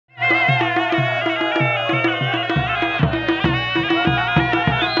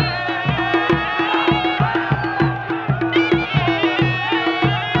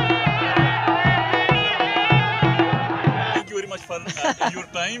your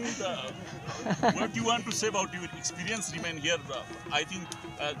time. What do you want to say about your experience remain here? I think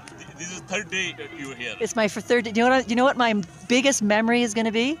this is third day you're here. It's my third day. You know what my biggest memory is going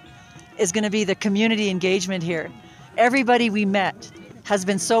to be? Is going to be the community engagement here. Everybody we met has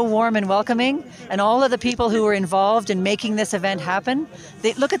been so warm and welcoming, and all of the people who were involved in making this event happen.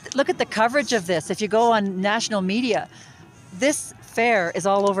 Look at the coverage of this. If you go on national media, this fair is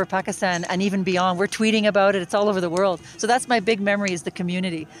all over Pakistan and even beyond. We're tweeting about it. It's all over the world. So that's my big memory, is the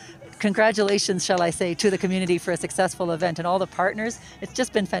community. Congratulations, shall I say, to the community for a successful event and all the partners. It's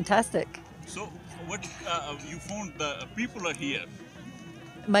just been fantastic. So what you found the people are here?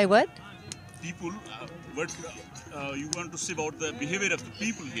 My what? People, what you want to say about the behavior of the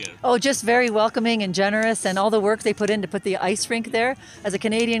people here? Oh, just very welcoming and generous, and all the work they put in to put the ice rink there. As a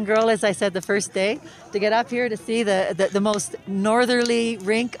Canadian girl, as I said the first day, to get up here to see the most northerly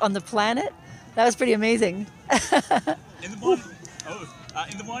rink on the planet, that was pretty amazing. In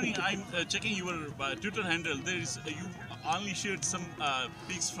the morning, I'm checking your Twitter handle. There is you only shared some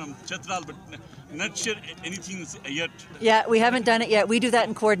pics from Chatral, but not shared anything yet. Yeah, we haven't done it yet. We do that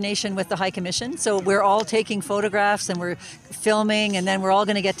in coordination with the High Commission. So we're all taking photographs and we're filming, and then we're all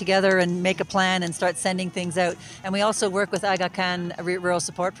going to get together and make a plan and start sending things out. And we also work with Aga Khan Rural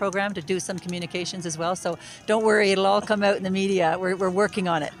Support Program to do some communications as well. So don't worry, it'll all come out in the media. We're working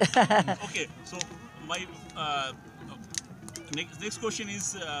on it. Okay, so my next question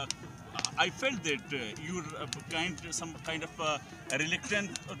is, I felt that you're some kind of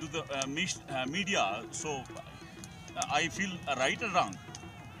reluctant to the media. So I feel right or wrong?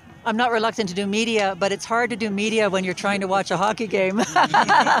 I'm not reluctant to do media, but it's hard to do media when you're trying to watch a hockey game.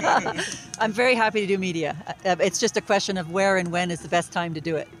 I'm very happy to do media. It's just a question of where and when is the best time to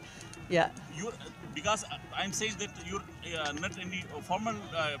do it. Yeah. Because I'm saying that you're not any formal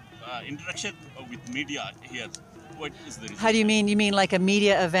interaction with media here. What is the reason? How do you mean? You mean like a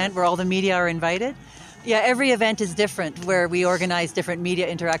media event where all the media are invited? Yeah, every event is different where we organize different media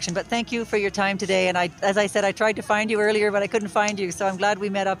interaction. But thank you for your time today. And as I said, I tried to find you earlier, but I couldn't find you. So I'm glad we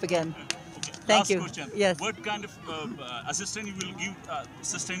met up again. Okay. Thank Last you. Question. Yes. What kind of assistance you will give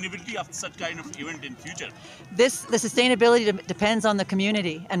sustainability of such kind of event in future? The sustainability depends on the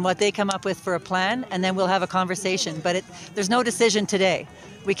community and what they come up with for a plan, and then we'll have a conversation. But there's no decision today.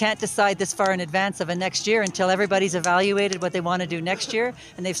 We can't decide this far in advance of a next year until everybody's evaluated what they want to do next year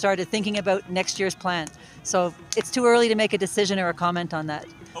and they've started thinking about next year's plan. So it's too early to make a decision or a comment on that.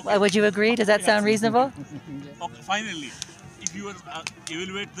 Okay. Would you agree? Does that sound reasonable? Okay, finally, if you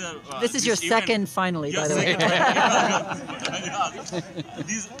evaluate the... This is your second finally, yes, by the way.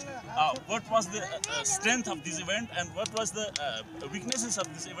 What was the strength of this event and what was the weaknesses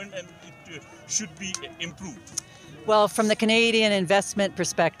of this event, and it should be improved? Well, from the Canadian investment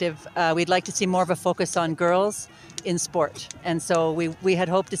perspective, we'd like to see more of a focus on girls in sport. And so we had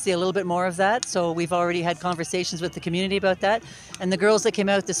hoped to see a little bit more of that. So we've already had conversations with the community about that. And the girls that came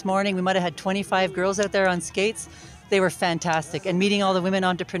out this morning, we might have had 25 girls out there on skates. They were fantastic. And meeting all the women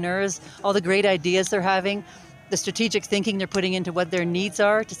entrepreneurs, all the great ideas they're having, the strategic thinking they're putting into what their needs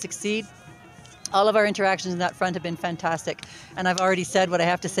are to succeed. All of our interactions in that front have been fantastic. And I've already said what I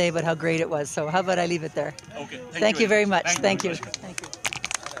have to say about how great it was. So how about I leave it there? Okay. Thank you very much. Thank you.